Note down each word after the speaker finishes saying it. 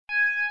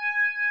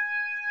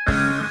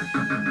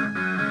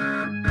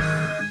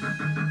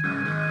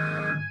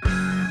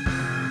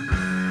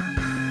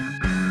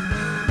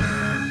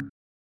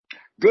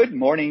Good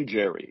morning,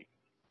 Jerry.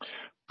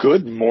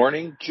 Good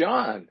morning,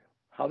 John.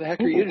 How the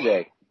heck are you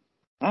today?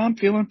 I'm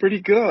feeling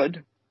pretty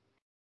good.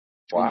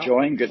 Wow.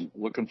 Enjoying,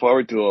 looking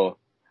forward to a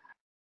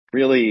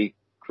really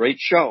great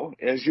show,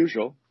 as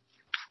usual.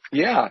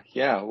 Yeah.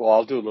 Well,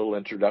 I'll do a little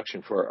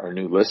introduction for our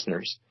new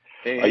listeners.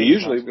 Sounds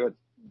good.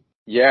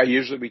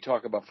 Usually we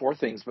talk about four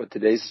things, but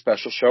today's a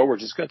special show. We're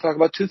just going to talk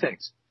about two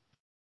things.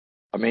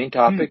 A main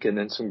topic and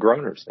then some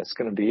groaners. That's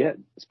going to be it.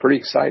 It's pretty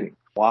exciting.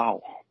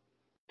 Wow.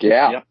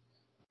 Yeah. Yep.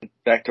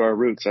 Back to our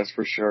roots, that's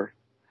for sure.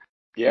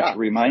 Yeah. Which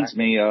reminds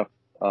me,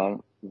 what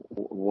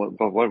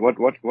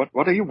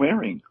are you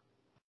wearing?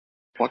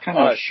 What kind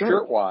of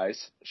shirt?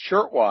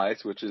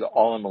 Shirt-wise, which is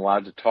all I'm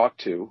allowed to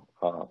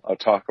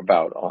talk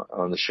about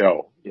on the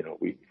show. You know,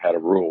 we had a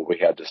rule we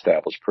had to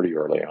establish pretty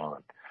early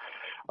on.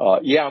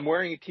 I'm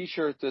wearing a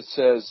T-shirt that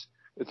says,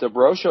 it's a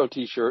Bro Show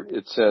T-shirt.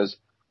 It says,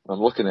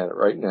 I'm looking at it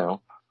right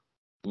now,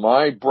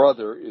 my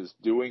brother is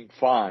doing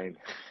fine.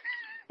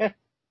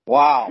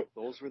 Wow,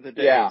 those were the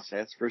days. Yeah.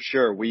 That's for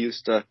sure. We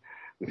used to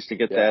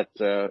get that,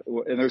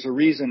 and there's a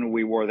reason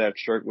we wore that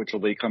shirt, which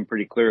will become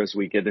pretty clear as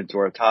we get into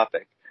our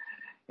topic.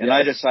 And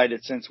I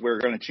decided, since we're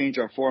going to change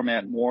our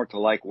format more to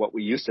like what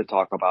we used to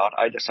talk about,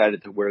 I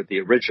decided to wear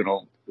the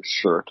original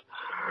shirt,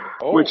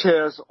 which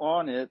has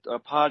on it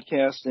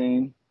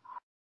podcasting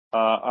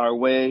our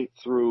way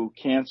through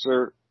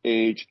cancer,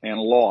 age, and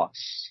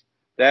loss.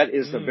 That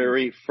is the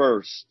very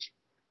first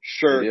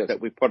shirt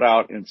that we put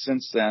out, and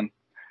since then,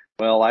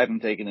 well, I haven't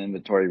taken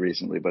inventory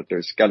recently, but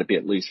there's got to be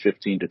at least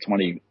 15 to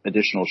 20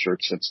 additional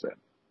shirts since then.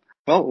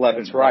 Well,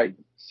 11. That's right.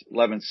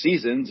 11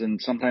 seasons,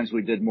 and sometimes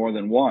we did more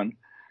than one.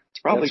 It's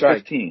probably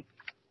That's 15. Right.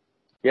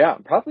 Yeah,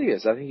 it probably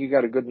is. I think you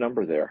got a good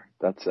number there.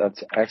 That's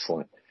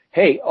excellent.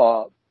 Hey,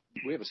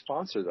 we have a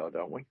sponsor though,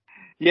 don't we?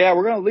 Yeah,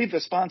 we're going to leave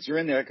the sponsor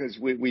in there because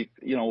we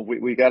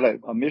got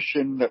a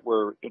mission that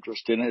we're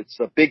interested in.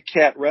 It's a Big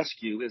Cat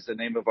Rescue is the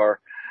name of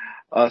our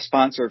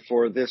sponsor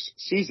for this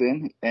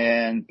season,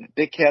 and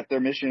Big Cat, their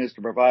mission is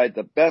to provide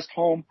the best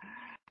home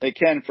they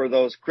can for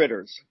those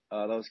critters,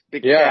 those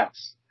big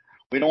cats.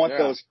 We don't want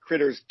those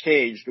critters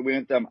caged. We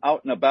want them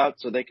out and about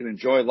so they can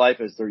enjoy life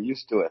as they're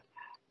used to it.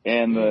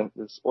 And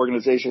this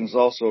organization is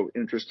also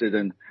interested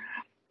in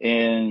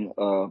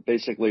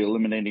basically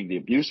eliminating the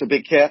abuse of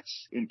big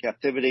cats in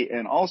captivity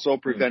and also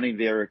preventing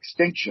their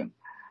extinction.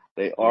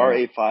 They are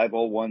a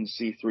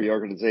 501c3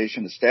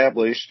 organization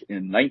established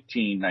in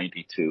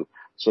 1992.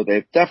 So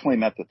they've definitely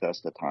met the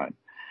test of time.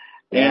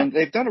 Yeah. And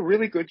they've done a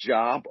really good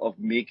job of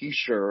making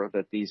sure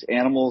that these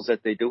animals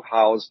that they do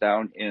house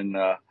down in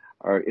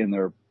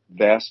their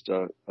vast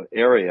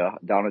area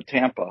down in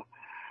Tampa,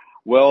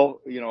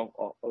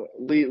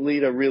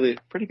 lead a really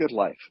pretty good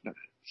life.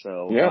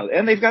 So,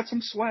 and they've got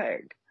some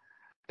swag.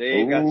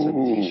 They got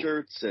some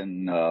T-shirts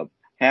and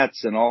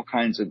hats and all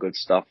kinds of good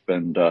stuff.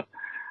 And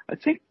I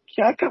think,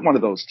 I got one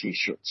of those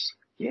T-shirts.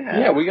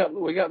 Yeah, we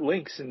got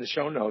links in the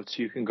show notes.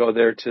 You can go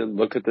there to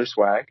look at their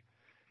swag.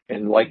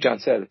 And like John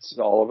said, it's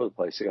all over the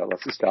place. They got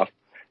lots of stuff.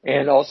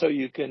 And also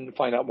you can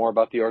find out more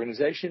about the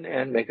organization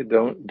and make a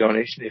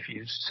donation if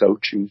you so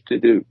choose to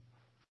do.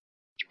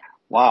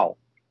 Wow.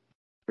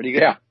 Pretty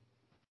good.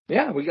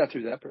 Yeah, we got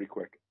through that pretty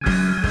quick.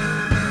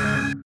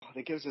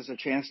 It gives us a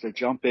chance to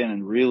jump in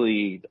and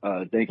really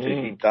take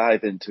a deep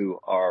dive into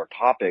our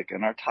topic.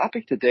 And our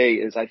topic today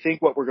is, I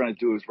think what we're going to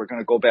do is we're going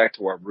to go back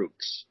to our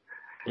roots.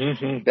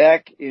 Mm-hmm.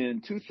 Back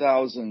in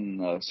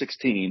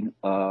 2016,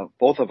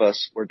 both of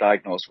us were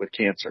diagnosed with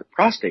cancer,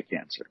 prostate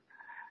cancer.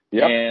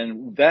 Yep.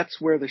 And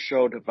that's where the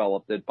show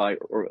developed it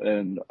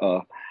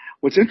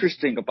what's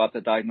interesting about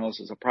the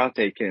diagnosis of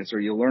prostate cancer,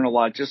 you learn a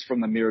lot just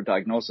from the mere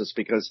diagnosis,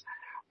 because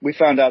we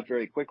found out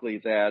very quickly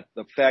that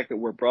the fact that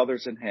we're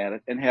brothers and had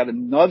it and had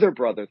another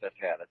brother that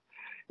had it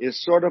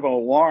is sort of an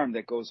alarm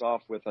that goes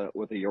off with a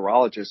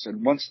urologist.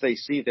 And once they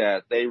see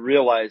that, they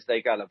realize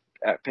they got a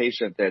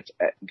patient that's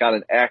got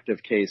an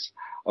active case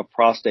of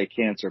prostate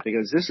cancer,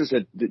 because this is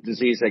a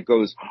disease that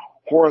goes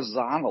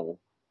horizontal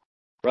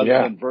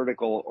rather than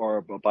vertical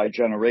or by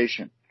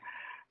generation.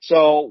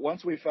 So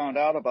once we found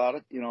out about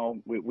it,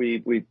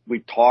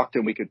 we talked,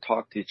 and we could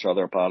talk to each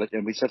other about it,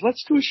 and we said,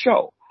 let's do a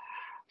show.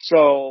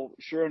 So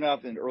sure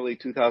enough, in early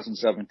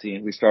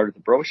 2017, we started the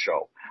Bro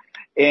Show,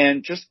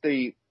 and just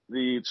the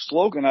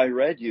slogan I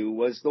read you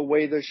was the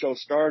way the show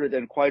started.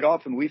 And quite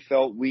often we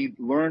felt we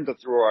learned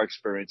through our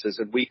experiences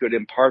and we could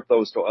impart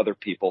those to other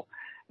people.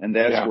 And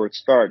that's where it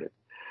started.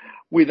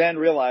 We then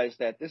realized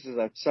that this is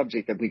a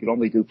subject that we could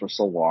only do for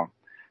so long,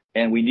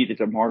 and we needed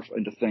to morph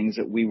into things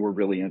that we were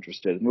really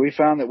interested in. And we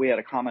found that we had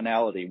a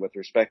commonality with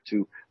respect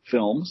to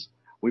films.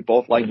 We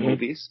both like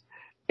movies,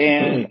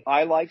 and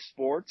I like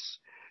sports.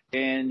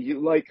 And you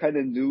like kind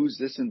of news,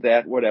 this and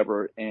that,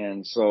 whatever.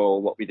 And so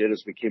what we did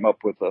is we came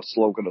up with a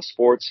slogan of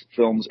sports,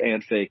 films,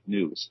 and fake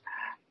news.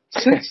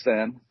 Since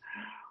then,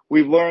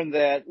 we've learned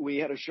that we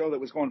had a show that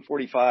was going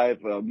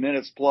 45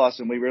 minutes plus,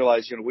 and we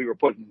realized, we were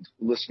putting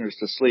listeners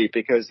to sleep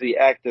because the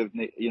active,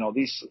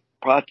 these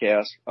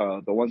podcasts,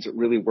 the ones that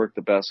really work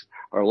the best,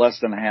 are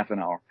less than a half an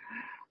hour.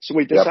 So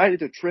we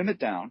decided to trim it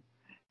down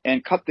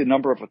and cut the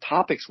number of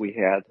topics we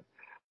had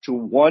to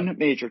one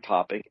major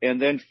topic, and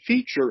then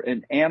feature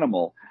an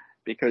animal,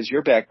 because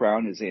your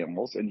background is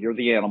animals, and you're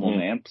the animal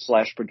man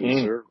 /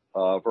 producer,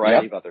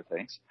 variety of other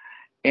things.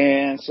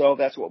 And so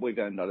that's what we've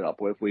ended up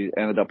with. We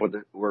ended up with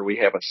where we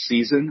have a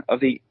season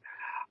of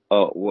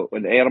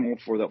an animal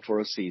for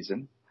a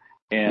season,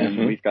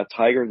 and we've got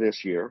tiger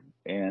this year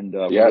and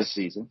for this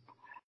season,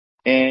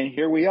 and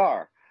here we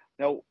are.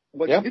 Now,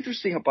 what's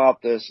interesting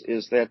about this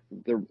is that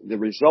the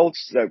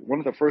results, that one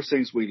of the first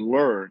things we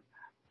learned,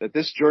 that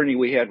this journey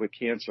we had with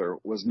cancer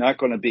was not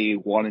going to be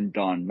one and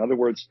done. In other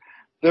words,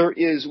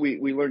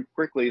 we learned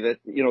quickly that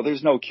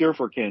there's no cure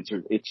for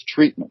cancer; it's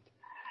treatment,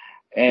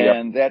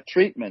 and that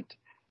treatment.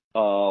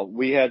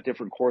 We had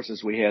different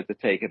courses we had to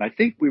take, and I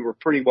think we were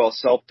pretty well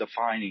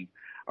self-defining.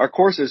 Our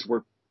courses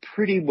were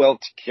pretty well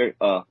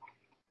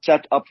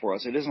set up for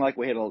us. It isn't like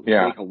we had to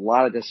make a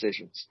lot of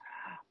decisions.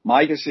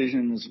 My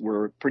decisions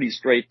were pretty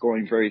straight,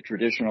 going very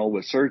traditional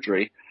with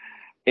surgery,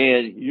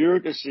 and your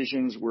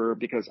decisions were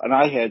and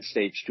I had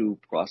stage 2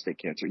 prostate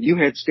cancer. You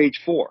had stage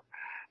 4.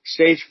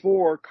 Stage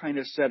 4 kind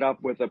of set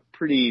up with a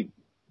pretty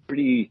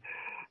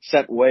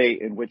set way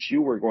in which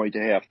you were going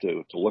to have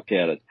to look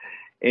at it.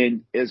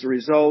 And as a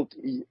result,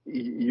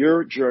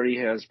 your journey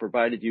has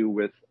provided you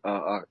with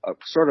a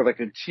sort of a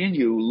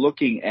continue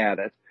looking at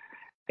it.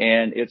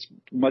 And it's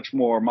much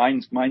more,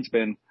 mine's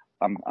been,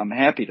 I'm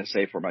happy to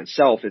say for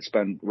myself, it's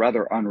been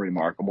rather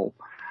unremarkable.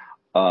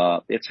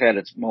 It's had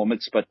its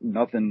moments, but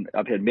nothing,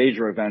 I've had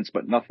major events,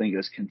 but nothing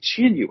as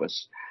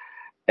continuous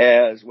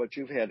as what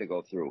you've had to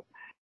go through.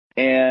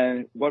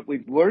 And what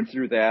we've learned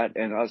through that,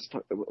 and us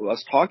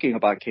talking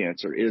about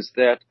cancer, is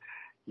that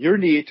your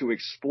need to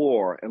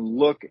explore and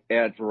look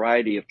at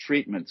variety of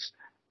treatments,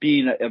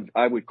 being,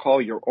 I would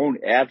call, your own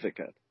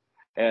advocate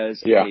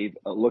as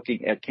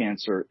looking at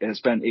cancer, has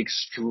been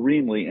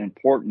extremely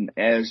important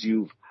as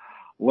you've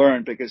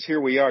learned, because here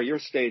we are, you're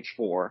stage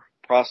 4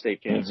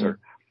 prostate cancer.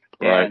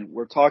 And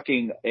we're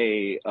talking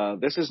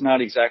this is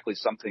not exactly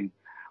something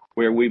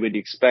where we would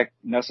expect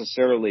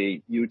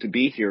necessarily you to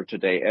be here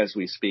today as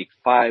we speak,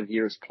 5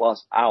 years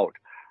plus out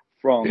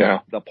from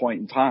the point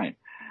in time.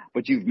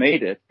 But you've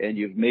made it, and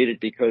you've made it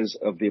because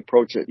of the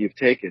approach that you've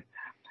taken.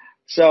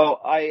 So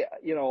I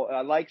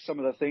like some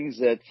of the things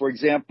that, for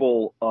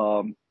example,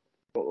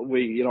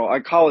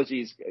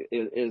 oncology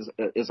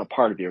is a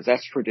part of yours.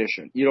 That's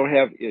tradition.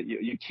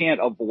 You can't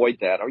avoid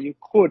that, or you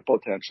could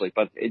potentially,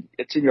 but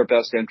it's in your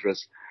best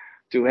interest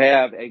to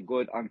have a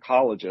good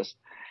oncologist.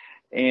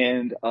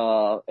 And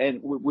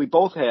we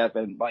both have,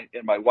 and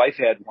my wife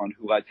had one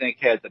who I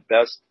think had the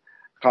best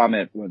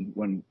comment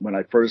when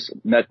I first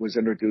was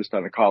introduced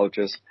on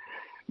oncologist.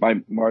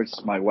 My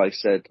wife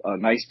said,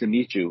 "Nice to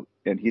meet you,"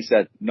 and he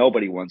said,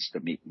 "Nobody wants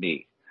to meet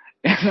me."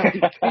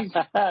 And I think,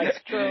 that's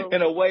true.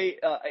 In a way,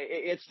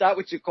 it's not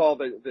what you call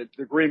the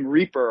Grim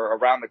Reaper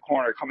around the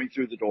corner coming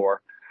through the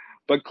door,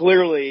 but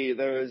clearly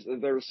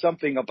there's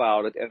something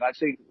about it, and I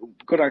think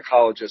good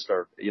oncologists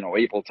are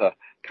able to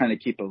kind of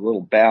keep a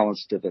little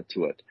balance to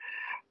it.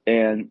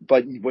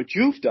 But what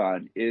you've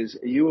done is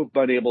you have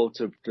been able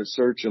to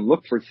search and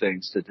look for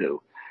things to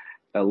do,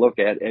 look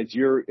at as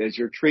your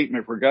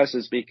treatment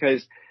progresses,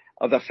 because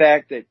of the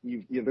fact that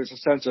there's a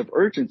sense of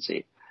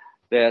urgency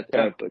that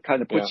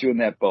kind of puts you in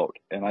that boat.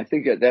 And I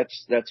think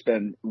that's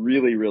been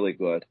really, really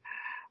good.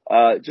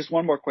 Just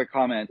one more quick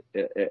comment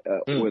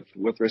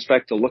with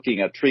respect to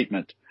looking at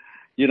treatment.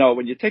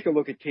 When you take a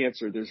look at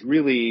cancer, there's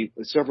really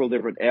several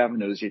different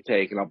avenues you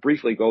take, and I'll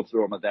briefly go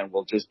through them, and then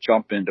we'll just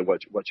jump into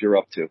what you're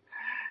up to.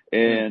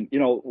 And,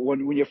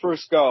 when you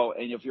first go,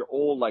 and if you're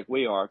old like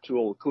we are, 2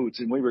 old coots,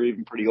 and we were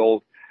even pretty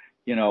old,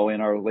 in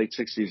our late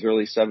 60s,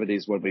 early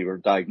 70s when we were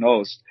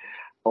diagnosed,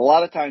 a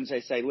lot of times they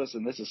say,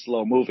 listen, this is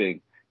slow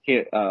moving,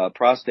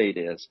 prostate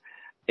is.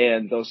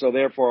 And so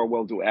therefore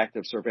we'll do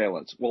active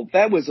surveillance. Well,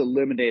 that was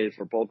eliminated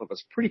for both of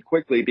us pretty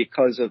quickly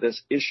because of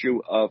this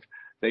issue of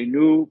they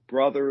knew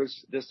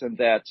brothers, this and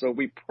that. So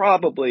we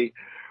probably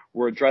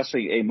were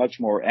addressing a much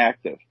more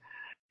active.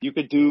 You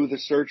could do the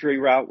surgery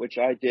route, which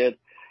I did,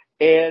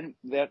 and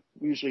that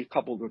usually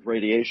coupled with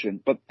radiation.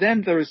 But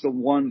then there's the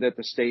one that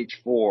the stage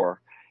 4,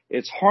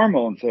 it's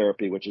hormone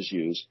therapy, which is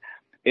used.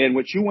 And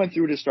what you went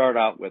through to start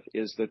out with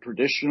is the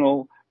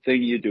traditional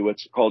thing you do.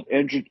 It's called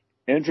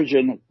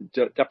androgen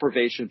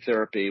deprivation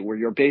therapy, where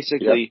you're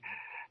basically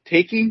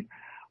taking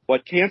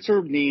what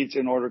cancer needs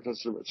in order to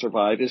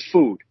survive is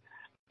food.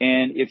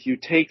 And if you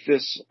take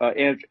this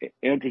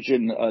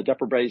androgen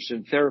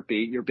deprivation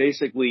therapy, you're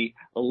basically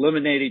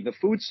eliminating the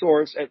food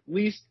source, at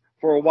least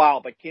for a while,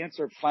 but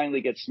cancer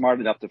finally gets smart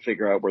enough to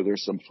figure out where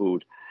there's some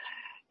food.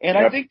 And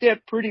I think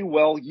that pretty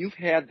well, you've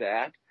had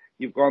that.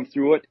 You've gone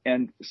through it.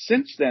 And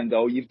since then,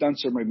 though, you've done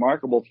some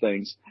remarkable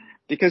things,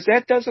 because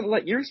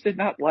yours did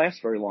not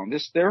last very long.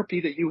 This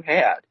therapy that you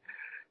had,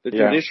 the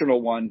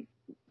traditional one,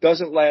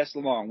 doesn't last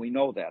long. We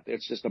know that.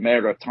 It's just a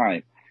matter of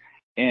time.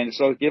 And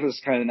so it gives us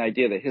kind of an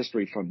idea of the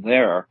history from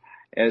there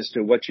as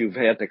to what you've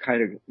had to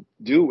kind of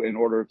do in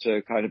order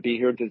to kind of be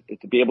here to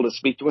be able to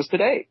speak to us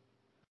today.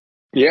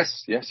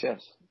 Yes.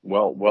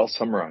 Well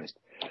summarized.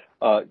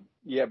 Before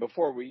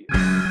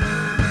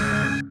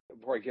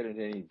I get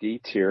into any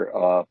deets here,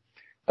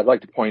 I'd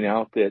like to point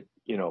out that,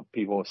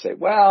 people will say,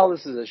 well,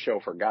 this is a show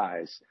for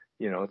guys.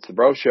 It's the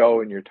bro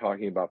show and you're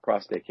talking about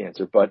prostate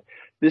cancer, but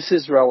this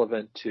is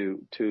relevant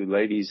to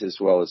ladies as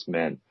well as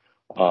men,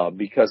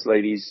 because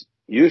ladies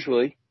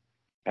usually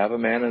have a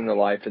man in their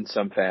life in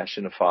some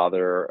fashion, a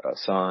father, a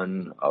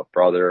son, a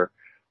brother,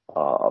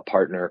 a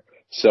partner.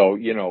 So,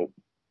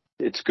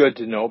 it's good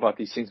to know about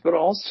these things, but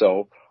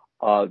also,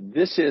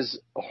 this is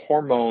a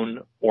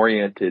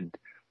hormone-oriented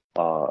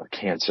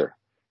cancer.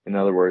 In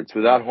other words,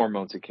 without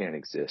hormones, it can't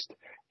exist.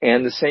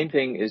 And the same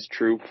thing is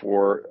true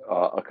for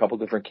a couple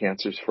different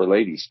cancers for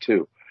ladies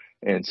too.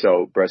 And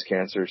so breast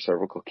cancer,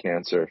 cervical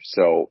cancer.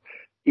 So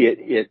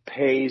it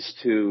pays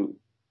to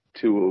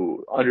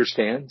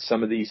understand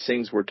some of these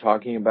things we're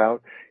talking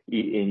about.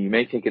 And you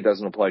may think it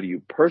doesn't apply to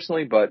you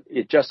personally, but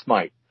it just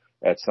might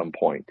at some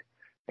point.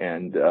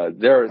 And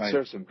there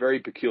are some very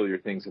peculiar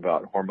things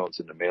about hormones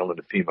in the male and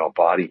the female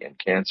body and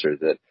cancer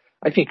that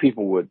I think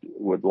people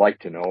would like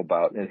to know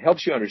about. And it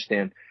helps you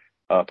understand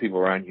people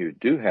around you who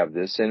do have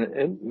this, and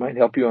it might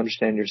help you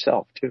understand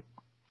yourself too.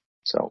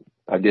 So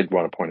I did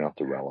want to point out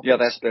the relevance. Yeah,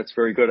 that's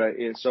very good.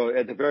 So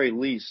at the very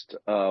least,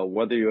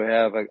 whether you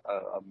have a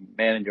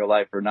man in your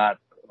life or not,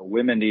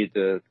 women need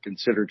to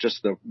consider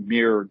just the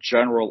mere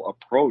general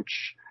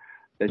approach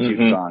that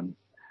you've done.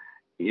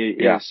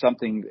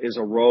 Is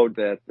a road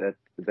that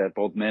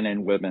both men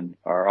and women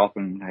are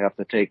often have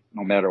to take,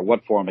 no matter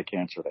what form of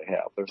cancer they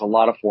have. There's a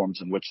lot of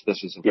forms in which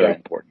this is very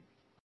important.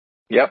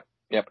 Yep,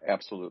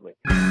 absolutely.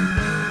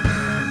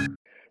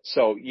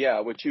 So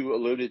what you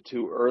alluded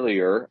to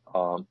earlier,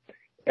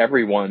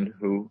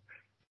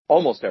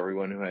 almost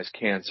everyone who has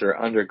cancer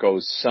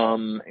undergoes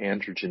some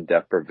androgen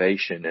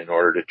deprivation in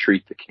order to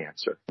treat the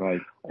cancer.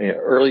 Right.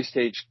 Early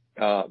stage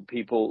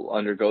people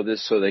undergo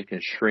this so they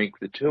can shrink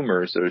the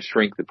tumors or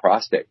shrink the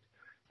prostate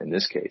in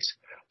this case,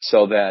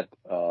 so that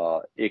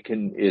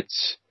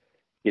it's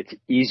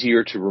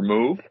easier to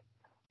remove,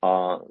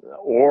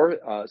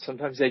 or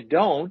sometimes they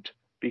don't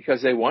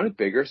because they want it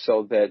bigger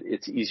so that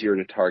it's easier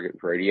to target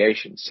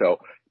radiation. So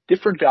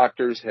different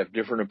doctors have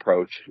different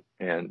approach,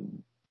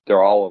 and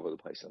they're all over the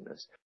place on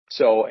this.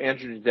 So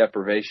androgen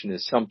deprivation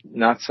is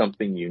not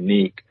something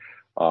unique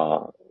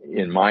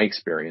in my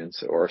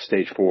experience, or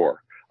stage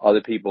 4.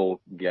 Other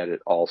people get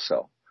it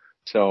also.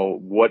 So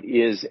what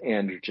is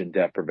androgen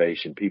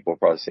deprivation? People are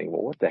probably saying,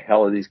 well, what the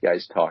hell are these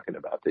guys talking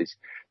about?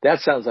 That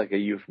sounds like a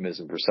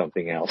euphemism for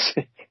something else.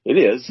 It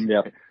is.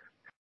 Yeah.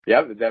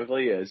 Yeah, it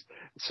definitely is.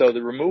 So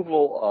the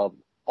removal of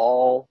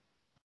all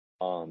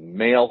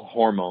male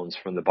hormones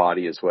from the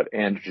body is what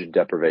androgen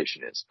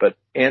deprivation is. But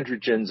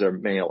androgens are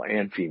male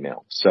and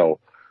female.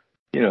 So,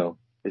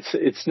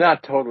 it's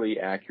not totally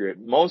accurate.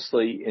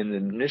 Mostly in the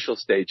initial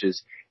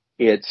stages,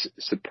 it's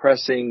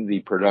suppressing the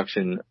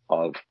production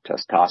of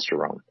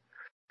testosterone.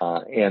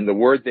 And the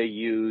word they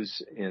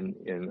use in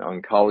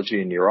oncology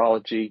and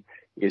neurology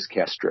is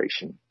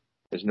castration.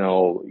 There's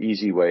no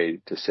easy way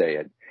to say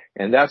it.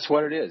 And that's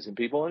what it is. And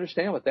people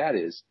understand what that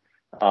is.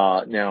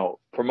 Now,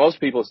 for most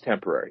people, it's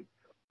temporary.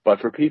 But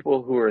for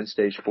people who are in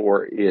stage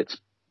 4, it's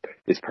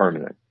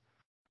permanent.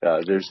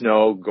 There's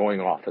no going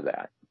off of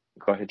that.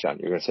 Go ahead, John.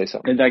 You're going to say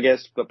something. And I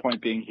guess the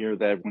point being here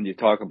that when you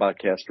talk about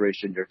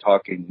castration, you're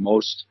talking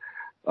most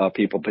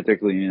people,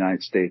 particularly in the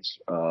United States,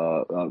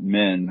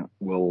 men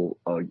will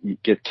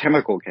get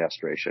chemical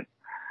castration,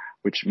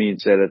 which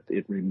means that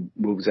it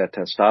removes that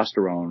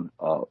testosterone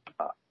out.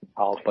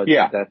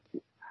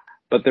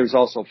 But there's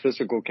also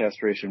physical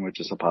castration,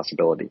 which is a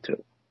possibility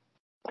too.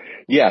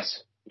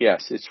 Yes,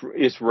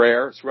 it's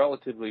rare. It's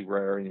relatively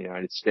rare in the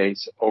United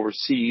States.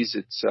 Overseas,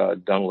 it's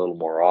done a little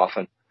more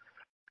often.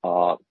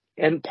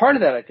 And part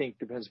of that, I think,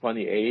 depends upon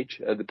the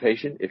age of the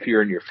patient. If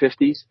you're in your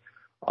 50s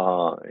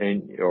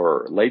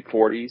or late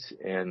 40s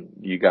and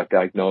you got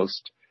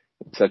diagnosed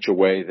in such a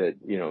way that,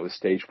 it was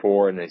stage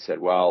 4 and they said,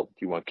 well, do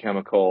you want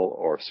chemical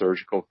or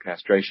surgical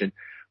castration?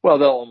 Well,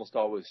 they'll almost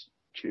always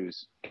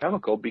choose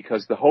chemical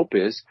because the hope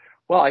is,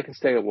 well, I can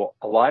stay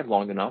alive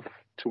long enough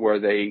to where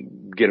they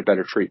get a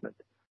better treatment.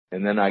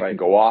 And then I can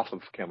go off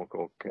of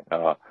chemical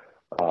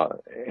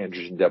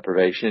androgen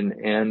deprivation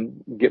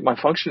and get my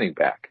functioning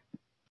back,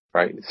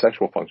 right?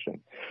 Sexual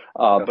functioning.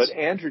 Yes. But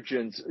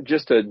androgens,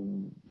 just to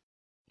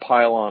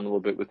pile on a little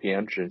bit with the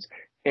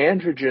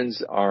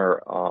androgens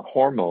are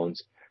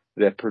hormones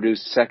that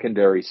produce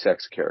secondary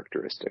sex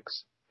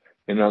characteristics.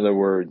 In other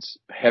words,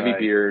 heavy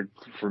beard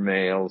for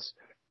males,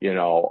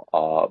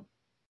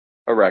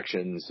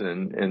 erections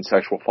and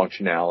sexual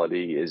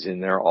functionality is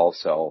in there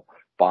also,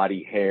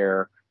 body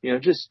hair,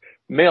 just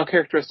male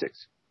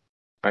characteristics,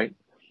 right?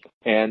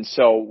 And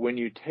so when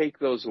you take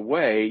those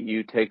away,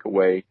 you take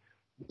away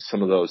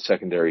some of those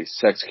secondary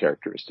sex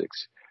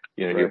characteristics.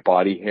 Your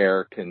body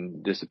hair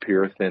can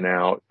disappear, thin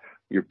out.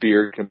 Your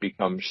beard can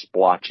become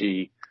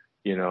splotchy.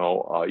 You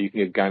can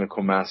get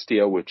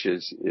gynecomastia, which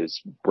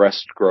is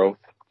breast growth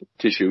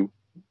tissue.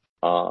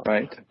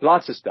 Right.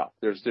 Lots of stuff.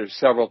 There's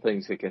several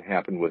things that can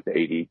happen with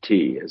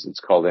ADT, as it's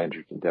called,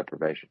 androgen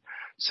deprivation.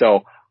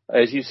 So,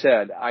 as you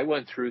said, I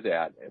went through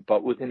that,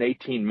 but within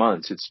 18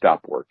 months, it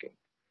stopped working.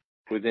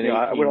 Within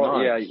 18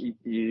 months.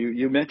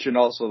 You mentioned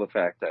also the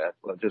fact that,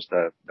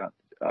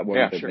 I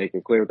wanted to make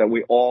it clear that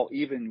we all,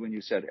 even when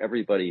you said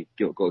everybody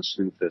goes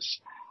through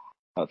this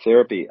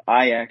therapy,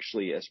 I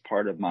actually, as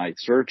part of my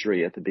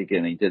surgery at the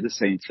beginning, did the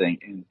same thing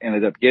and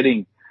ended up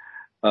getting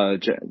how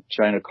do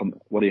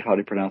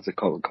you pronounce it?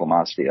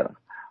 Gynecomastia.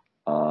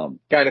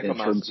 In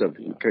terms of,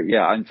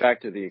 in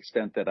fact, to the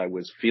extent that I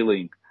was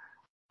feeling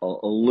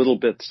a little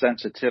bit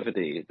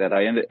sensitivity, that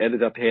I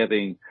ended up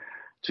having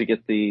to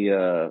get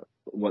the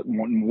what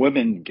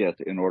women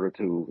get in order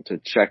to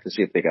check to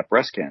see if they got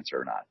breast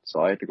cancer or not.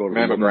 So I had to go to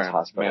the women's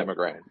hospital.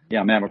 Mammogram.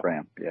 Yeah,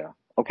 mammogram. Yeah.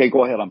 Okay,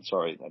 go ahead. I'm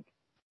sorry.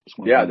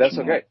 That's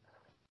okay.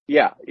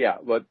 Yeah.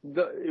 But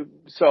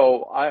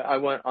so I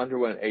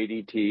underwent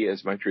ADT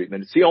as my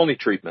treatment. It's the only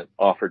treatment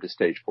offered to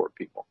stage 4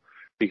 people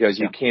because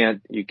you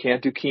can't do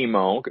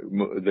chemo.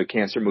 The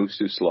cancer moves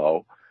too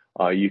slow.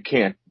 You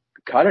can't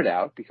cut it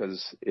out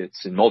because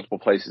it's in multiple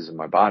places in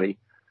my body.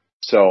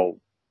 So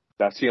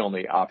that's the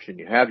only option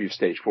you have. You're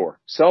stage 4.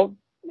 So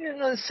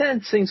in a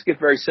sense, things get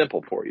very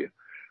simple for you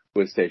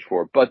with stage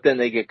 4, but then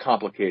they get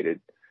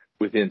complicated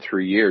within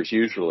 3 years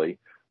usually.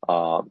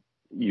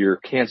 Your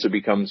cancer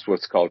becomes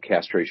what's called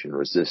castration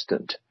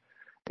resistant.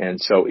 And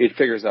so it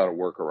figures out a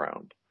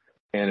workaround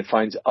and it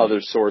finds other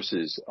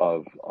sources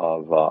of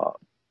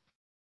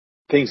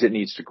things it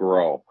needs to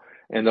grow.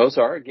 And those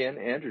are, again,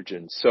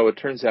 androgens. So it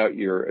turns out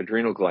your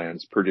adrenal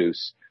glands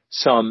produce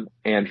some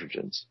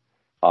androgens.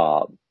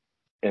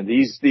 And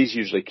these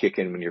usually kick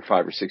in when you're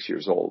 5 or 6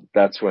 years old.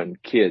 That's when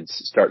kids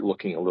start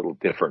looking a little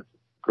different,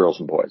 girls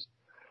and boys.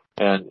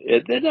 And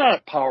they're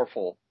not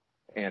powerful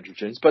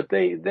androgens, but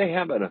they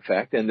have an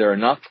effect, and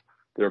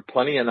they're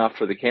plenty enough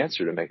for the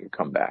cancer to make a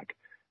comeback.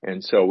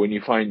 And so when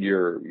you find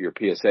your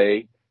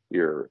PSA,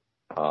 your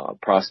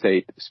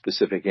prostate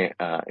specific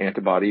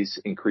antibodies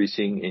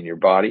increasing in your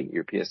body,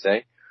 your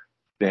PSA,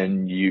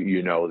 then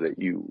you know that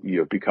you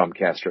have become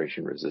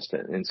castration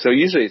resistant. And so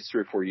usually it's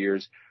 3 or 4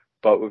 years,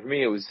 but with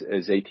me it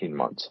was 18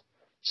 months.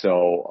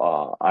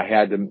 So I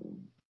had to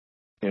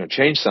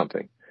change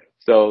something.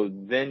 So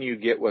then you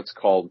get what's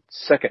called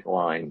second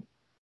line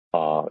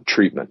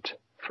treatment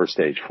for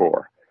stage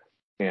 4.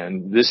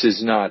 And this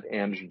is not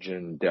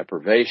androgen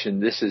deprivation.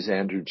 This is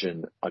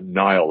androgen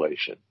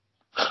annihilation.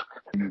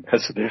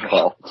 That's what they're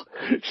called.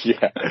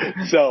 Yeah.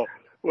 So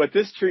what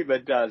this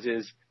treatment does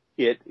is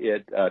it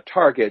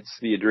targets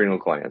the adrenal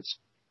glands.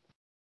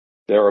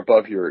 They're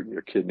above your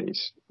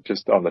kidneys,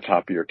 just on the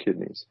top of your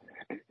kidneys.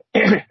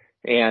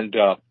 And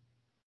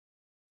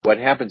what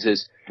happens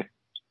is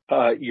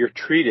you're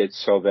treated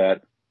so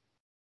that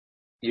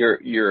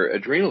your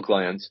adrenal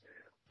glands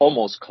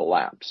almost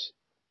collapse.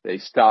 They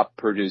stop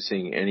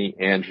producing any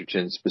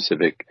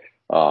androgen-specific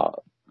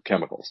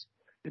chemicals.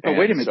 But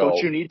wait a minute, don't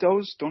you need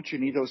those? Don't you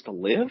need those to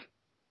live?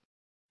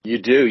 You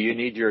do. You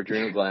need your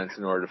adrenal glands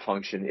in order to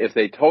function. If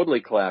they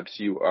totally collapse,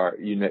 you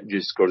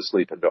just go to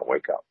sleep and don't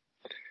wake up.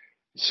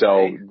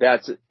 So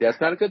that's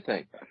not a good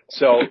thing.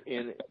 So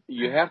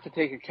you have to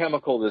take a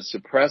chemical that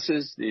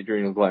suppresses the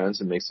adrenal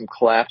glands and makes them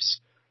collapse,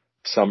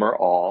 some or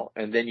all,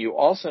 and then you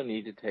also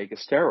need to take a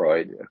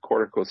steroid, a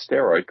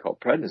corticosteroid called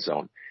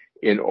prednisone,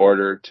 in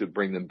order to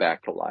bring them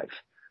back to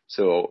life.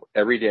 So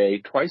every day,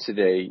 twice a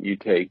day, you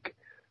take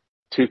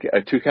two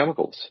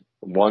chemicals.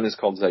 One is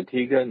called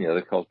Zytiga and the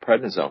other called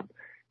prednisone.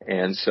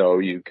 And so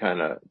you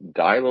kind of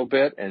die a little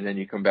bit and then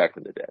you come back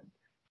from the dead.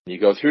 You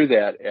go through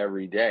that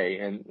every day,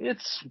 and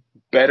it's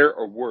better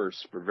or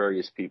worse for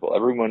various people.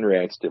 Everyone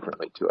reacts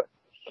differently to it.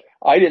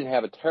 I didn't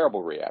have a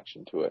terrible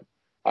reaction to it.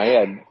 I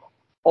had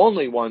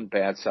only one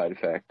bad side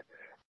effect,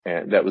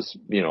 and that was,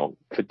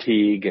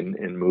 fatigue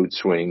and mood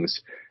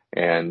swings.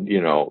 And,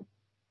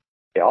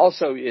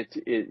 also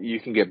you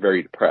can get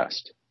very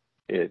depressed.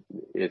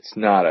 It's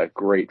not a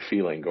great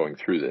feeling going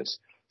through this.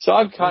 So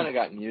I've kind of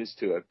gotten used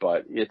to it,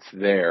 but it's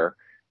there.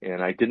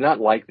 And I did not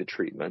like the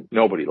treatment.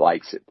 Nobody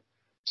likes it.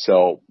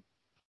 So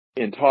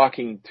in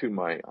talking to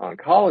my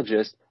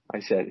oncologist,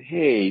 I said,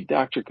 "Hey,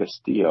 Dr.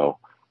 Castillo,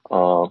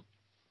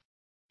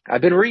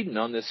 I've been reading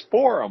on this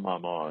forum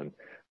I'm on.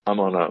 I'm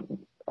on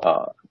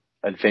a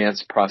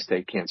advanced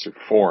prostate cancer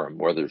forum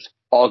where there's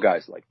all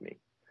guys like me.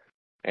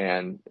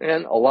 And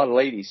a lot of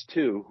ladies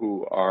too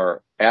who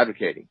are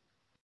advocating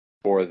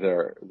for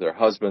their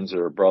husbands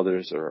or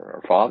brothers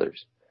or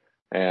fathers.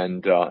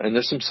 And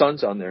there's some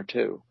sons on there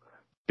too.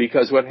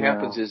 Because what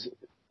happens is,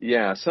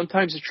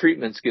 sometimes the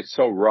treatments get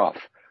so rough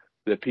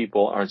that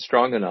people aren't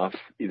strong enough,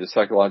 either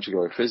psychologically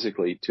or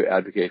physically, to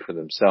advocate for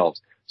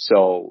themselves.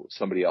 So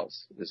somebody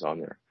else is on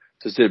there.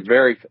 So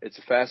it's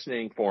a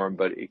fascinating forum,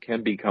 but it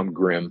can become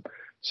grim.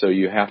 So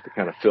you have to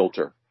kind of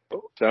filter.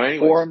 So anyways,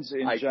 forums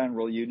in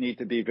general, you need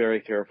to be very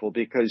careful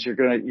because you're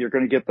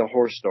gonna get the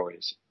horror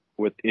stories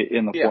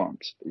in the Yeah.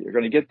 forums. You're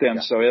going to get them.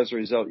 Yeah. So as a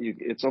result,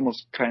 it's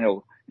almost kind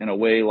of in a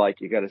way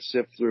like you got to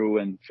sift through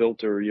and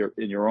filter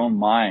in your own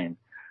mind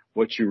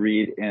what you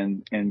read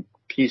and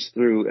piece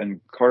through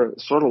and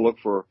sort of look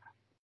for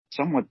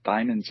somewhat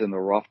diamonds in the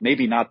rough.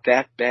 Maybe not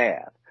that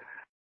bad,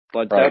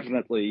 but Right.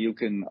 definitely you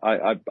can.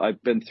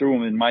 I've been through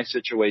them in my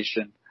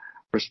situation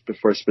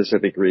for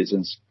specific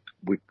reasons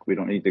we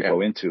don't need to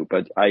go into.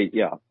 But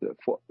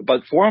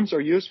but forums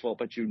are useful,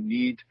 but you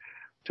need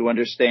to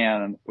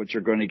understand what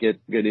you're going to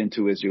get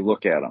into as you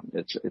look at them.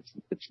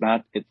 It's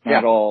not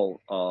all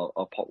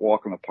a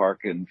walk in the park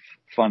and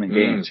fun and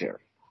games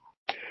here.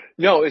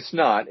 No, it's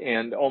not.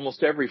 And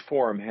almost every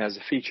forum has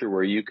a feature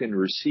where you can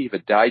receive a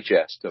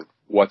digest of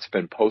what's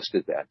been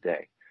posted that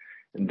day.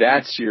 And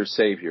that's your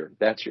savior.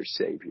 That's your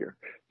savior.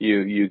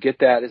 You get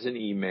that as an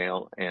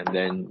email, and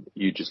then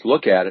you just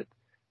look at it,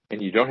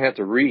 and you don't have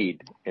to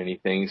read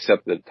anything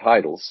except the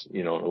titles, a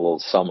little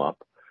sum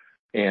up.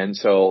 And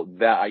so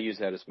that I use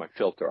that as my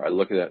filter. I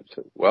look at that and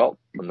say, well,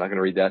 I'm not going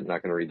to read that. I'm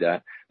not going to read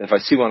that. And if I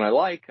see one I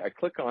like, I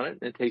click on it,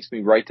 and it takes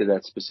me right to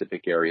that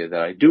specific area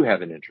that I do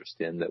have an interest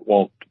in that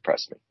won't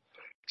depress me.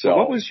 So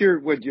what was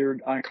your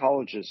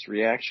oncologist's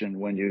reaction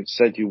when you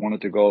said you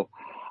wanted to go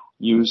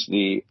use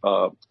the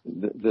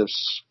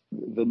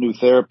new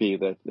therapy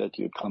that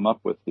you'd come up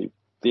with, the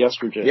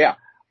estrogen? Yeah.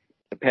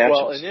 The patches.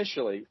 Well,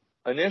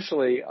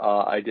 initially,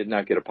 I did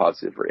not get a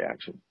positive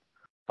reaction.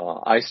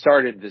 I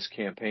started this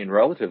campaign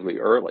relatively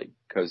early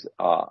because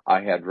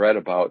I had read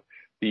about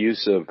the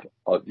use of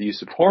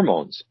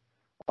hormones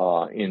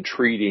in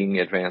treating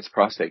advanced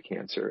prostate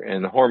cancer,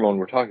 and the hormone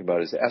we're talking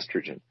about is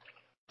estrogen.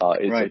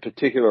 It's a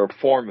particular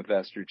form of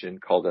estrogen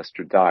called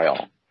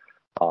estradiol.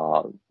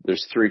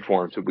 There's 3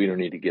 forms, but we don't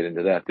need to get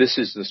into that. This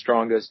is the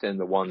strongest and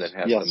the one that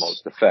has the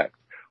most effect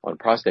on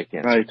prostate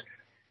cancer. Right.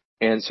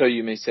 And so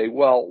you may say,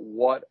 well,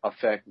 what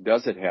effect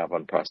does it have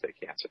on prostate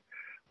cancer?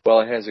 Well,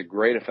 it has a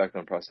great effect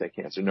on prostate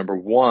cancer. Number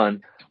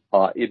one,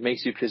 it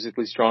makes you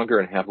physically stronger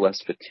and have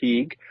less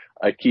fatigue.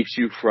 It keeps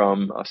you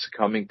from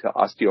succumbing to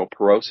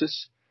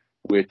osteoporosis,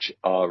 which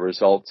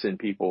results in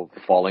people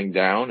falling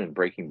down and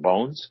breaking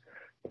bones.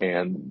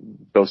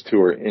 And those two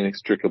are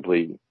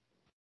inextricably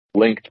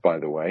linked, by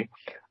the way.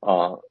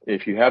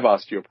 If you have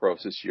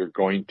osteoporosis, you're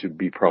going to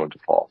be prone to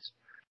falls.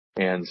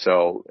 And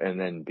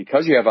then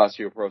because you have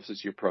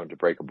osteoporosis, you're prone to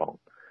break a bone.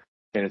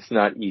 And it's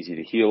not easy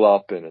to heal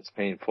up, and it's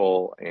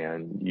painful,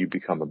 and you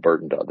become a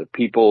burden to other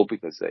people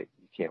because you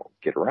can't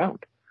get around.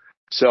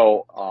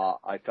 So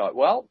I thought,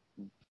 well,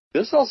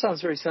 this all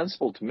sounds very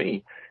sensible to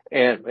me.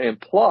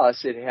 And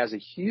plus, it has a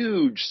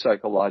huge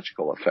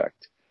psychological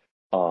effect.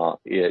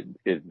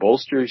 It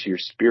bolsters your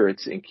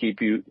spirits and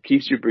keeps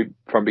you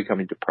from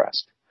becoming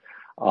depressed.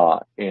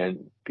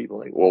 And people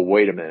are like, well,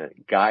 wait a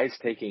minute, guys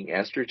taking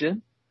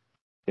estrogen?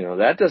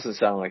 That doesn't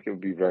sound like it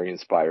would be very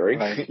inspiring.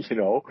 Right.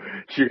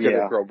 You're going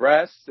to grow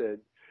breasts, and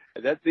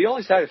that's the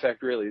only side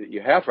effect really that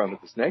you have from it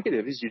that's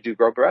negative is you do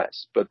grow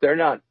breasts, but they're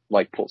not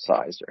like full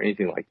size or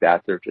anything like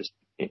that. They're just,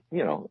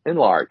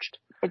 enlarged.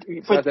 But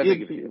you've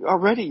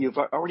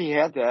already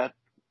had that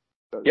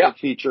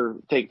feature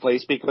take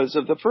place because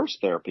of the first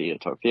therapy you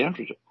took, the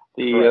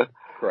androgen.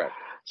 Correct.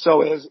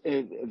 So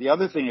the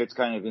other thing that's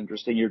kind of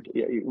interesting,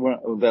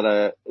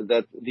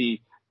 that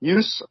the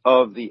use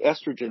of the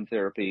estrogen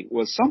therapy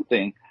was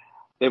something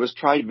that was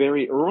tried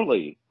very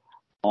early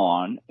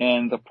on,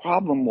 and the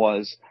problem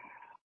was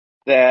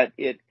that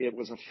it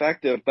was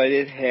effective, but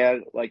it had,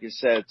 like you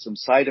said, some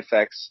side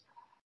effects,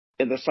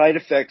 and the side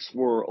effects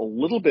were a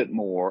little bit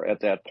more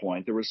at that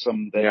point. There were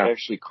some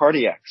actually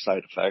cardiac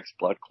side effects,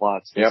 blood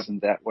clots, this and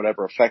that,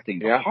 whatever, affecting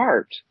the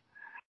heart.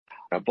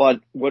 But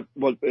what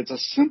it's a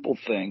simple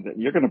thing that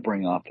you're going to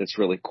bring up that's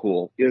really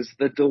cool is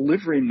the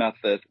delivery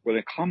method when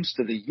it comes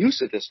to the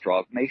use of this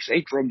drug makes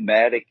a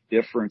dramatic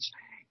difference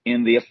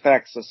in the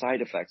effects, the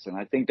side effects. And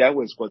I think that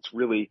was what's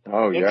really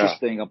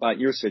interesting about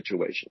your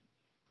situation.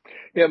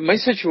 Yeah, my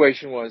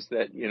situation was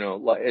that,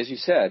 as you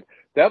said,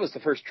 that was the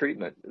first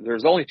treatment.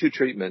 There's only 2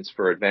 treatments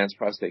for advanced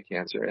prostate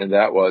cancer, and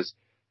that was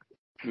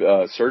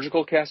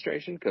surgical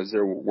castration, because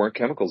there weren't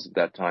chemicals at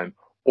that time,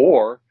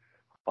 or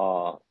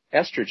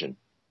estrogen.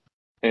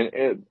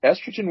 And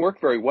estrogen worked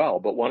very well,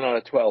 but 1 out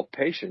of 12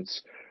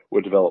 patients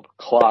would develop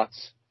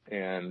clots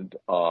and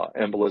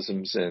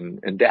embolisms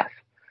and death.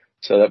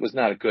 So that was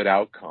not a good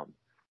outcome.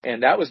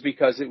 And that was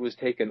because it was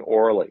taken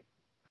orally.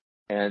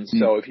 And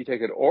so if you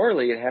take it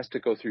orally, it has to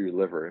go through your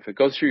liver. If it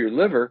goes through your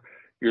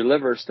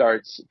liver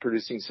starts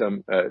producing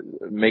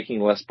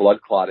making less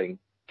blood clotting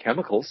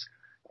chemicals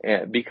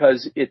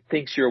because it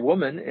thinks you're a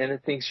woman and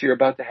it thinks you're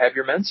about to have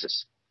your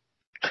menses.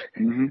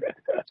 Mm-hmm.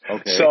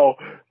 Okay.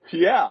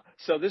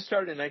 So this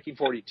started in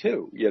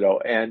 1942,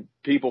 and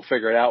people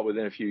figured out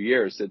within a few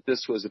years that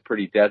this was a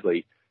pretty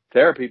deadly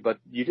therapy, but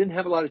you didn't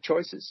have a lot of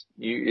choices.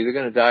 You're either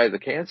going to die of the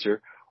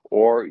cancer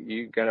or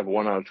you're going to have a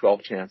 1 out of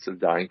 12 chance of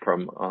dying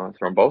from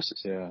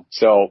thrombosis. Yeah.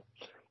 So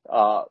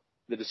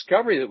the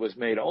discovery that was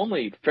made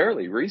only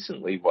fairly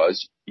recently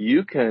was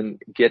you can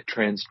get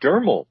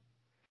transdermal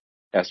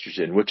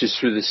estrogen, which is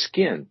through the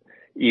skin,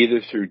 either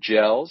through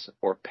gels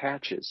or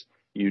patches.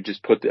 You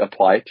just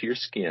apply it to your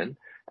skin,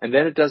 and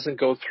then it doesn't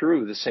go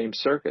through the same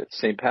circuit,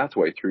 same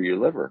pathway through your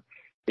liver.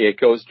 It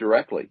goes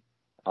directly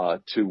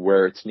to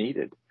where it's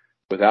needed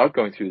without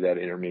going through that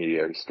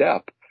intermediary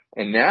step.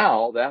 And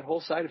now that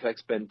whole side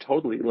effect's been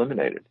totally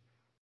eliminated.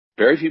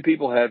 Very few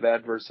people have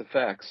adverse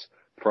effects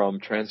from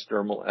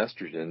transdermal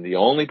estrogen. The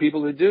only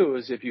people who do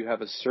is if you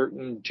have a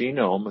certain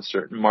genome, a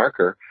certain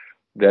marker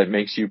that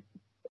makes you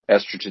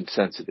estrogen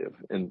sensitive.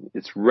 And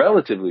it's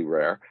relatively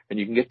rare, and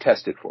you can get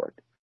tested for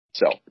it.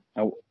 So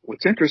now,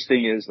 what's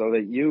interesting is, though,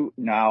 that you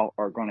now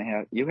are going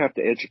to you have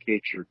to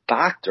educate your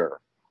doctor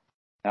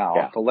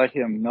now to let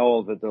him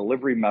know the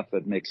delivery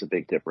method makes a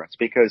big difference,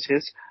 because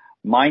his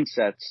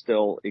mindset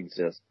still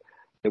exists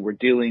that we're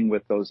dealing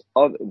with those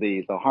other,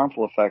 the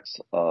harmful effects,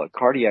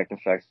 cardiac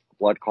effects,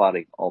 blood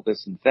clotting, all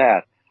this and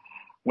that.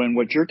 When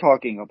what you're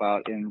talking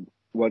about, and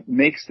what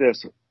makes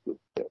this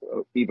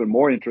even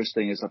more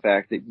interesting, is the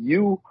fact that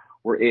you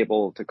were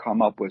able to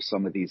come up with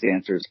some of these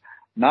answers,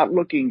 not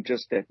looking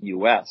just at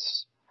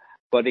U.S.,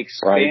 but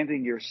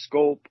expanding your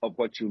scope of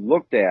what you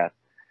looked at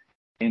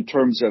in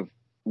terms of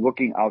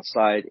looking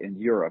outside in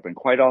Europe. And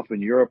quite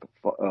often Europe,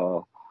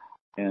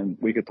 and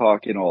we could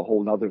talk, a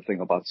whole other thing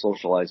about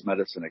socialized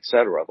medicine, et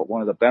cetera. But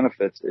one of the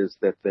benefits is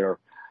that their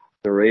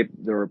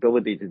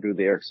ability to do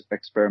their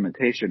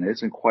experimentation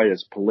isn't quite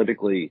as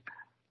politically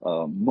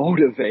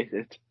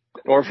motivated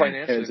or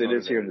financially as it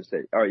is here in the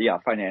States. Or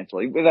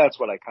financially. But that's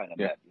what I kind of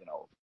meant,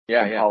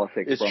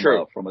 politics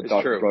from a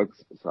drug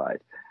side.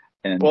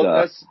 And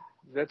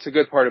that's a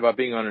good part about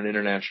being on an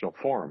international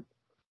forum.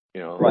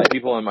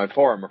 People on my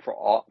forum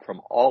are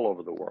from all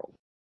over the world.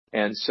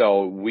 And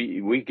so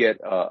we get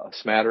a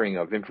smattering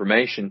of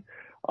information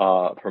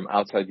from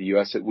outside the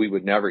U.S. that we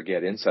would never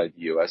get inside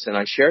the U.S. And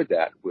I shared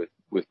that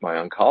with my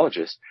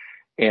oncologist,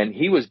 and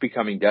he was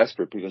becoming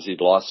desperate because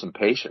he'd lost some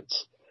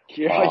patients.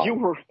 Yeah, you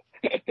were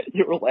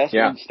last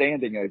one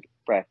standing,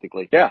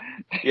 practically. Yeah.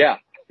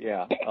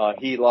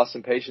 He lost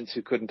some patients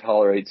who couldn't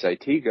tolerate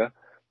Zytiga,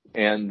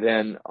 and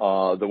then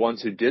the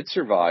ones who did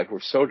survive were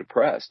so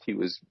depressed. He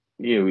was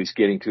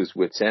getting to his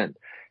wit's end.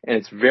 And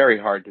it's very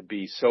hard to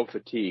be so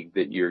fatigued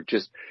that you're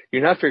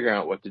not figuring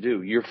out what to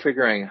do. You're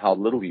figuring how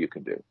little you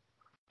can do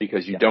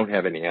because you don't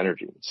have any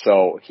energy.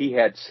 So he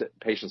had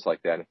patients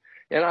like that.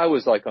 And I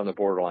was like on the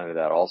borderline of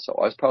that also.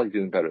 I was probably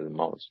doing better than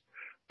most.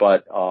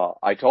 But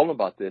I told him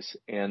about this,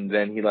 and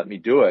then he let me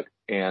do it.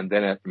 And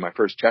then after my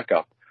first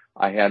checkup,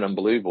 I had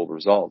unbelievable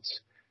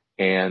results.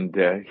 And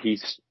he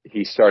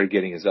started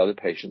getting his other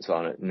patients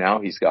on it. And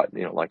now he's got,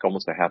 like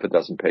almost a half a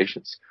dozen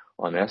patients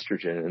on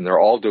estrogen, and they're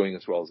all doing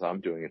as well as I'm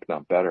doing, if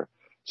not better.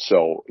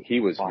 So he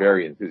was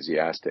very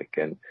enthusiastic,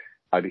 and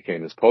I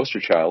became his poster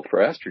child for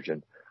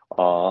estrogen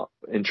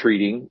in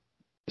treating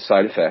the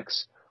side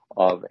effects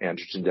of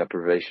androgen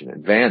deprivation,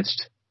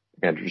 advanced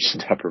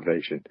androgen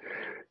deprivation,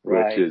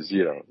 which is,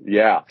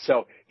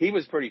 So he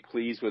was pretty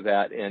pleased with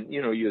that. And,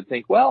 you'd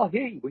think, well,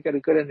 hey, we got a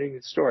good ending to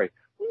the story.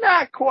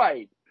 Not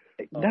quite.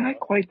 Not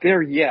quite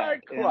there yet.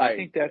 Not quite. And I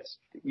think that's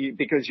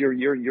because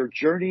your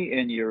journey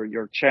and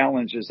your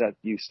challenges that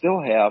you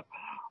still have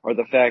are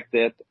the fact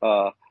that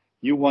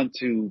you want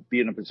to be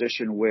in a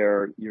position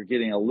where you're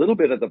getting a little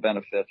bit of the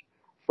benefit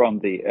from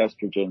the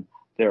estrogen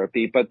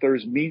therapy, but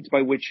there's means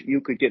by which you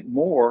could get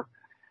more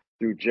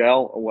through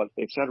gel or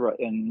et cetera.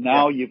 And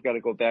now you've got to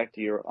go back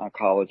to your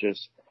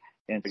oncologist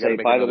and say,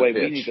 by the way,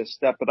 we need to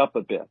step it up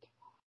a bit.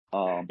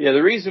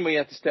 The reason we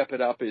have to step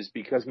it up is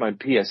because my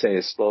PSA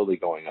is slowly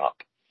going up.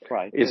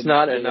 Right. It's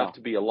not enough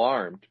to be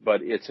alarmed,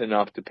 but it's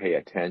enough to pay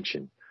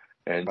attention.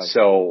 And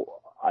so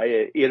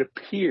it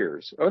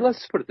appears, or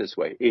let's put it this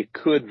way, it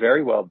could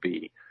very well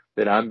be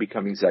that I'm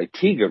becoming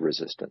Zytiga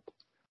resistant.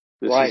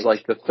 This is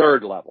like the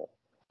third level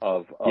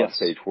of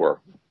stage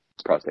 4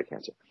 prostate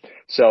cancer.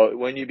 So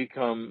when you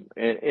become,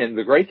 and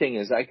the great thing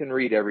is I can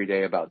read every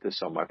day about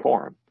this on my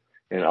forum,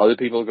 and other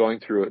people are going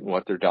through it and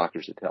what their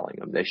doctors are telling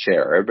them. They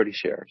share. Everybody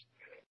shares.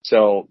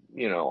 So,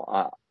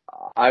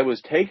 I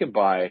was taken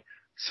by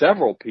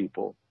several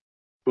people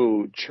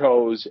who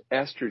chose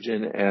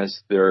estrogen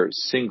as their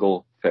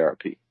single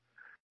therapy.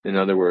 In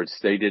other words,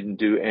 they didn't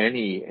do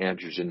any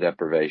androgen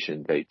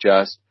deprivation. They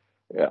just,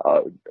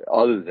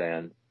 other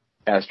than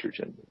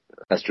estrogen,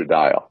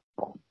 estradiol,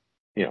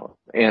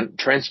 and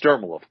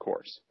transdermal, of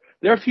course.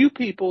 There are a few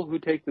people who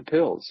take the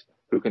pills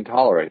who can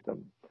tolerate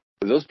them.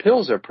 Those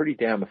pills are pretty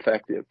damn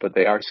effective, but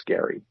they are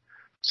scary.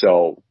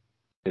 So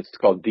it's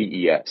called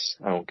DES.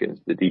 I won't get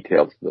into the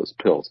details of those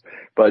pills,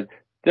 but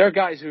there are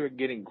guys who are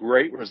getting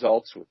great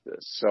results with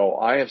this. So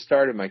I have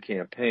started my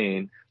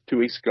campaign. 2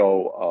 weeks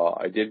ago,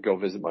 I did go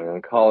visit my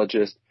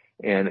oncologist,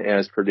 and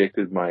as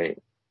predicted, my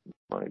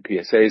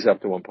PSA is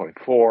up to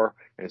 1.4,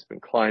 and it's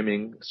been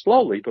climbing,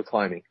 slowly, but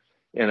climbing.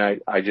 And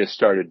I just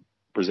started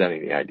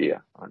presenting the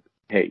idea.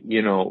 Hey,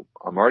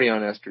 I'm already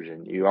on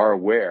estrogen. You are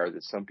aware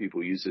that some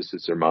people use this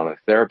as their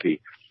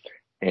monotherapy.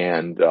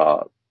 And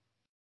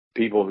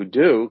people who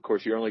do, of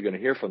course, you're only going to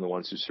hear from the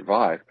ones who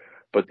survive.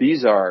 But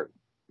these are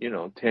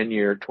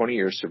 10-year,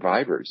 20-year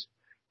survivors.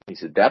 He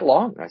said, that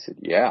long? I said,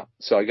 yeah.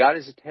 So I got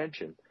his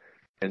attention.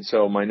 And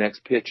so my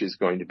next pitch is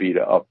going to be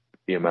to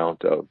the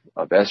amount of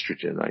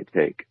estrogen I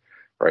take.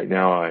 Right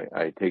now,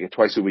 I take it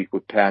twice a week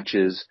with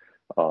patches,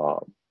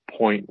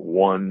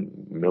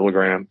 0.1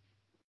 milligram,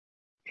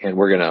 and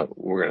we're gonna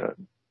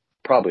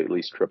probably at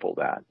least triple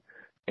that,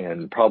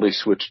 and probably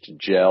switch to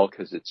gel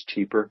because it's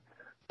cheaper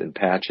than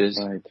patches.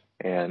 Right.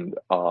 And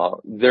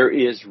there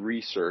is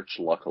research,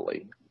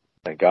 luckily,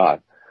 thank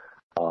God,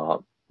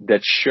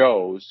 that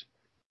shows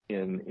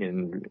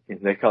in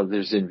they call it,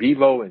 there's in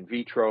vivo, in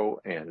vitro,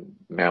 and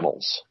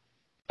mammals.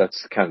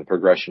 That's kind of the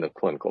progression of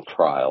clinical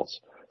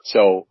trials.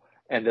 So,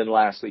 and then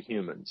lastly,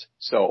 humans.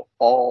 So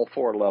all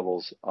 4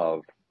 levels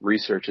of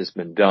research has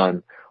been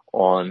done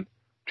on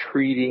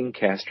treating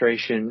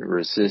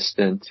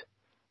castration-resistant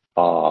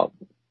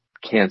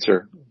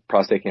cancer,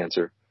 prostate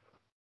cancer,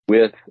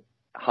 with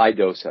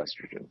high-dose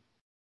estrogen.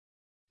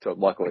 So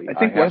luckily, I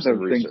think I have some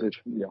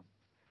research.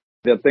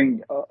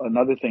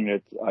 Another thing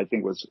that I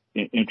think was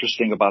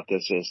interesting about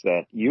this is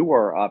that you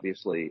are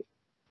obviously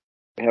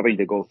having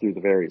to go through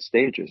the various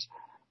stages,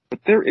 but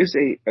there is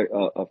a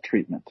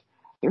treatment.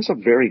 There's a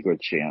very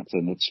good chance,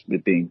 and it's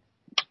being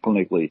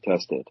clinically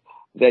tested,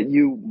 that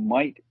you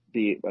might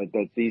be,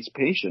 that these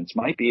patients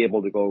might be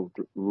able to go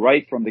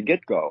right from the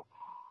get-go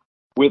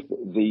with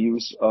the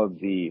use of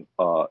the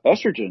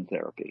estrogen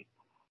therapy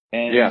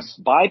and Yes.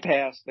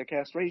 bypass the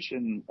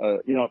castration,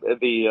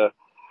 the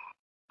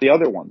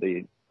other one,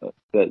 the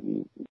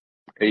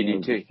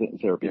ADT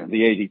therapy, yeah.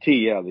 the ADT,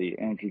 the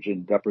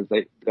androgen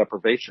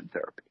deprivation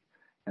therapy.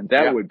 And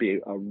that would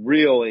be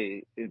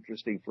really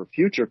interesting for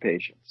future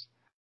patitions.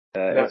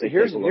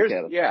 Here's it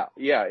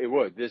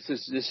would. This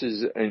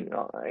is,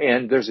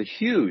 and there's a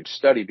huge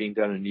study being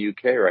done in the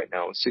UK right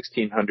now with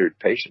 1,600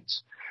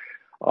 patients.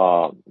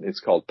 It's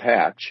called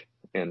Patch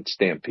and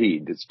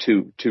Stampede. It's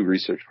two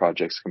research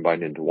projects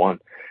combined into one,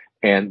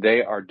 and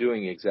they are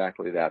doing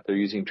exactly that. They're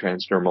using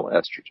transdermal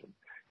estrogen,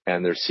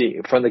 and they're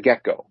seeing from the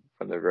get-go,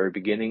 from the very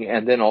beginning,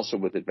 and then also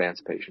with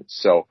advanced patients.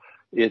 So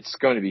it's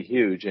going to be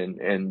huge,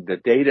 and the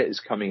data is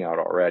coming out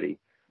already,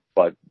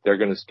 but they're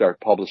going to start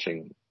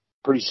publishing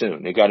pretty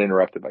soon. It got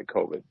interrupted by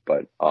COVID,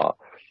 but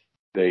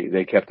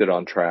they kept it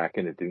on track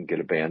and it didn't get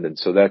abandoned.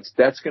 So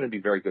that's going to be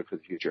very good for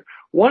the future.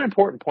 One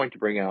important point to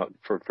bring out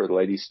for the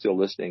ladies still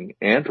listening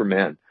and for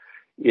men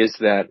is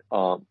that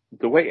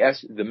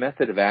the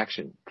method of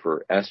action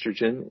for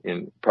estrogen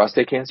in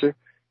prostate cancer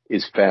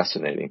is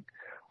fascinating.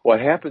 What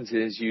happens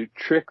is you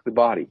trick the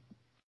body.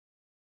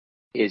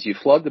 Is you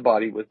flood the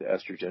body with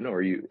estrogen,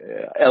 or you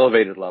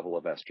elevated level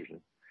of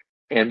estrogen,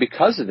 and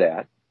because of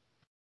that,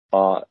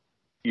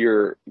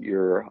 your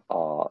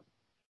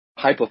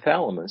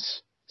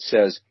hypothalamus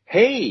says,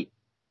 "Hey,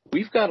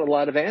 we've got a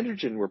lot of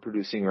androgen we're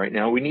producing right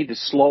now. We need to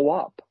slow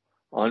up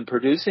on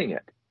producing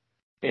it."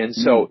 And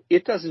so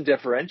it doesn't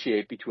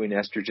differentiate between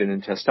estrogen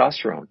and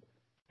testosterone.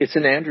 It's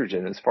an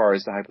androgen as far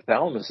as the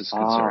hypothalamus is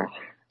concerned.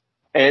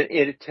 And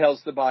it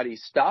tells the body,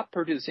 stop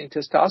producing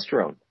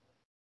testosterone.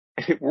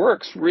 It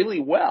works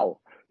really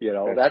well.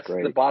 That's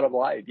the bottom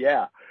line.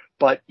 Yeah.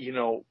 But,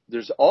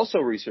 there's also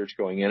research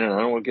going in, and I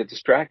don't want to get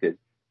distracted.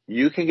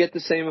 You can get the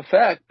same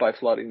effect by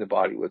flooding the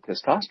body with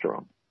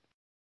testosterone.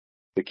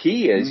 The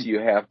key is you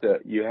have to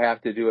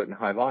do it in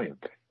high volume.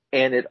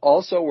 And it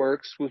also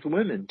works with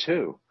women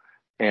too.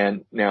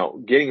 And now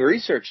getting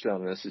research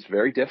done on this is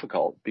very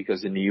difficult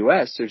because in the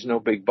U.S. there's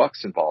no big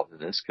bucks involved in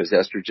this because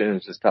estrogen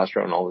and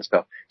testosterone and all this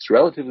stuff is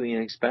relatively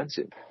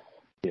inexpensive.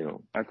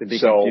 Not to be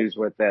confused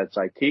with that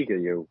Zytiga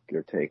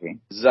you're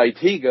taking.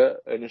 Zytiga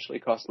initially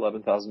cost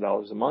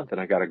 $11,000 a month, and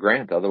I got a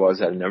grant.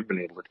 Otherwise, I'd never been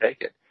able to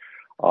take it.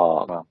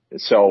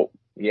 So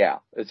yeah,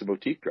 it's a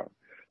boutique drug.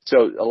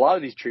 So a lot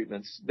of these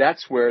treatments,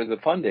 that's where the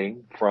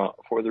funding for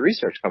the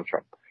research comes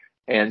from.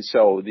 And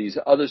so these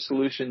other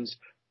solutions,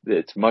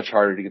 it's much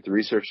harder to get the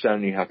research done,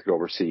 and you have to go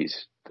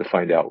overseas to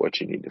find out what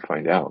you need to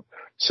find out.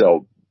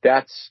 So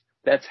that's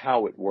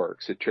how it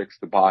works. It tricks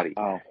the body.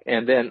 Wow.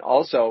 And then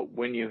also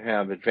when you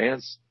have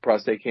advanced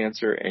prostate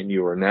cancer and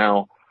you are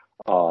now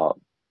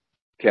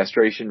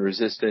castration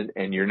resistant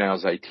and you're now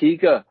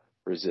Zytiga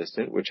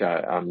resistant, which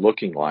I'm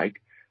looking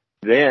like,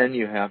 then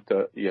you have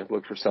to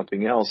look for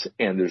something else.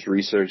 And there's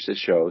research that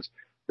shows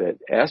that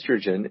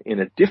estrogen in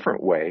a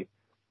different way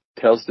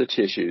tells the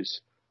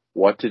tissues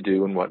what to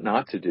do and what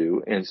not to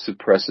do and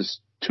suppresses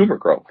tumor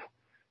growth.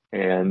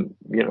 And,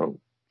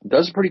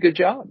 does a pretty good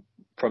job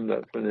from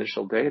the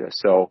initial data.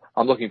 So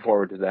I'm looking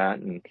forward to that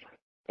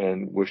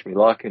and wish me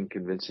luck in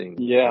convincing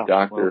the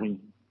doctor.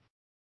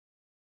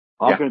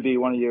 I'm going to be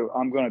one of you.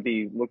 I'm going to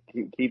be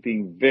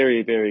keeping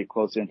very, very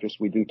close interest.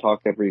 We do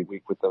talk every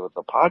week with the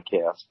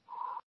podcast.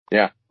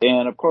 Yeah.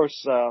 And of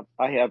course,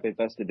 I have a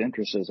vested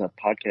interest as a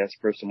podcast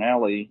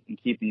personality in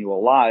keeping you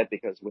alive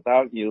because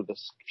without you, the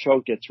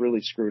show gets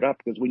really screwed up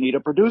because we need a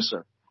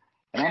producer.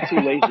 And I'm too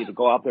lazy to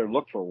go out there and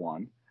look for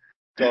one.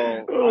 So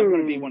I'm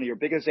going to be one of your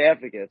biggest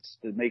advocates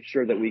to make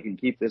sure that we can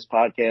keep this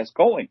podcast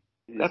going.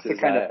 That's the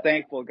kind of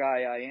thankful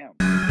guy I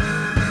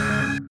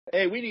am.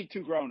 Hey, we need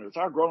 2 groaners.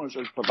 Our groaners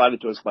are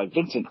provided to us by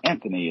Vincent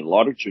Anthony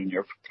Lauder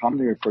Jr.,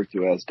 commonly referred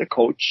to as the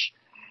coach.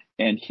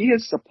 And he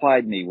has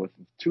supplied me with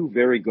 2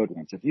 very good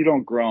ones. If you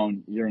don't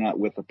groan, you're not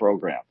with the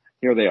program.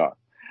 Here they are.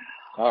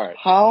 All right.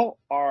 How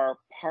are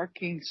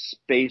parking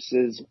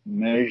spaces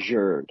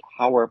measured?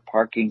 How are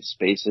parking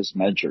spaces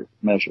measured?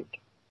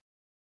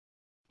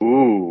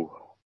 Ooh.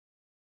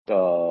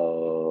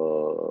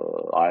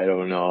 I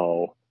don't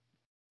know.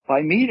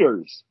 By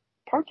meters.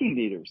 Parking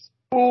meters.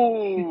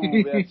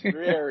 Ooh, that's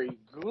very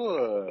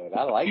good.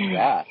 I like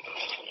that.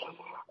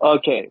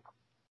 Okay.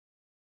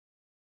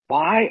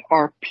 Why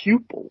are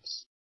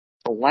pupils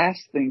the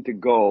last thing to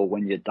go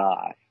when you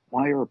die?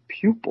 Why are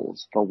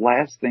pupils the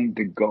last thing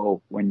to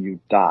go when you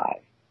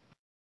die?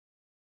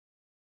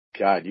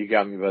 God, you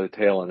got me by the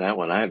tail on that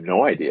one. I have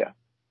no idea.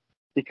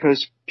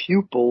 Because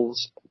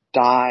pupils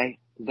die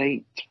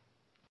late.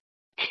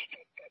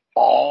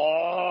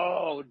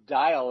 Oh,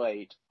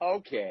 dilate.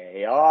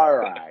 Okay, all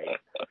right.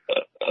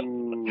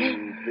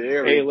 Ooh,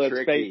 very Hey, let's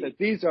tricky. face it,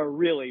 these are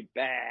really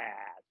bad.